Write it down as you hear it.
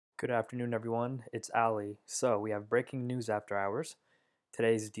Good afternoon, everyone. It's Ali. So we have breaking news after hours.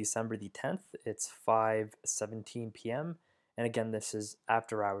 Today is December the 10th. It's 5:17 p.m. And again, this is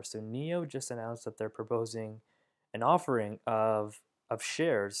after hours. So NIO just announced that they're proposing an offering of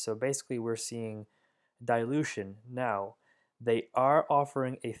shares. So basically, we're seeing dilution. Now, they are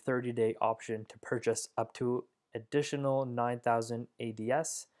offering a 30-day option to purchase up to additional 9,000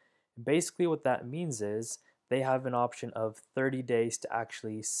 ADS. Basically, what that means is they have an option of 30 days to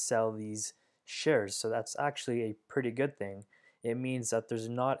actually sell these shares. So that's actually a pretty good thing. It means that there's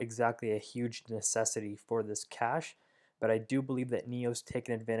not exactly a huge necessity for this cash, but I do believe that NIO's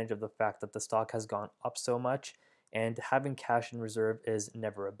taken advantage of the fact that the stock has gone up so much, and having cash in reserve is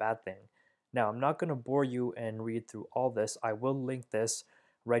never a bad thing. Now, I'm not going to bore you and read through all this. I will link this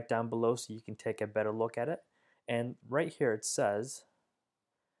right down below so you can take a better look at it. And right here it says,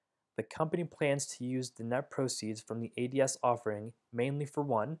 the company plans to use the net proceeds from the ADS offering mainly for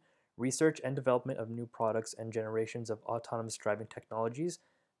one, research and development of new products and generations of autonomous driving technologies.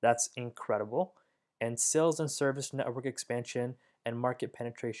 That's incredible. And sales and service network expansion and market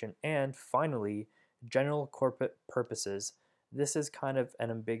penetration. And finally, general corporate purposes. This is kind of an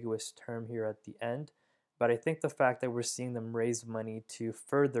ambiguous term here at the end, but I think the fact that we're seeing them raise money to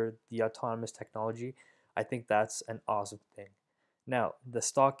further the autonomous technology, I think that's an awesome thing. Now, the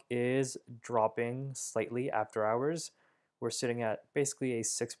stock is dropping slightly after hours. We're sitting at basically a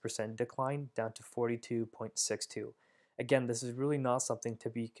 6% decline down to 42.62. Again, this is really not something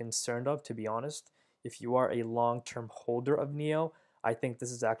to be concerned of, to be honest. If you are a long-term holder of NIO, I think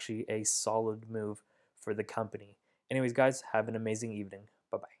this is actually a solid move for the company. Anyways, guys, have an amazing evening.